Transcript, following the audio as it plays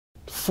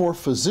For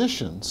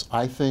physicians,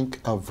 I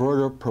think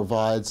Virta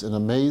provides an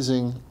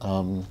amazing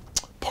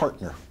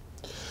partner.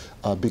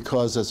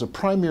 Because as a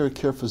primary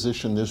care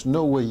physician, there's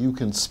no way you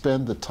can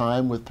spend the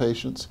time with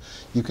patients.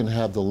 You can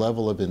have the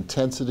level of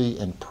intensity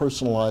and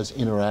personalized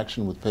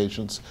interaction with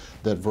patients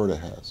that Virta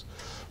has.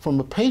 From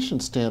a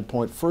patient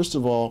standpoint, first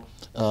of all,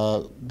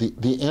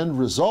 the end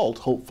result,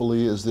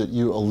 hopefully, is that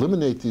you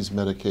eliminate these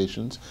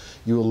medications,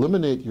 you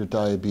eliminate your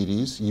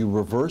diabetes, you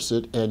reverse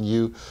it, and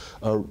you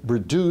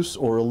reduce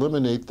or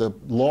eliminate the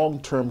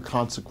long-term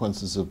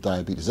consequences of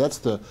diabetes. That's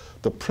the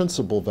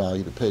principal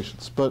value to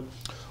patients. But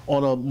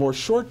on a more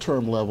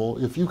short-term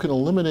level, if you can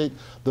eliminate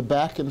the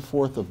back and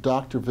forth of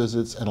doctor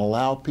visits and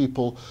allow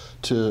people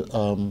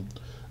to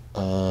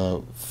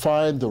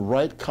find the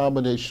right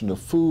combination of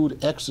food,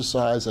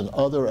 exercise, and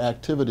other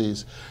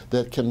activities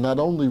that can not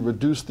only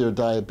reduce their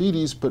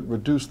diabetes, but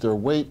reduce their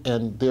weight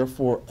and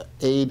therefore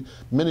aid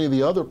many of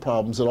the other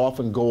problems that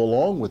often go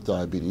along with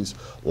diabetes,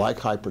 like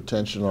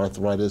hypertension,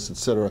 arthritis,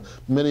 etc.,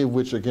 many of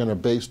which, again, are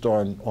based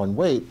on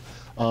weight,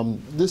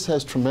 this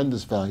has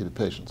tremendous value to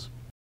patients.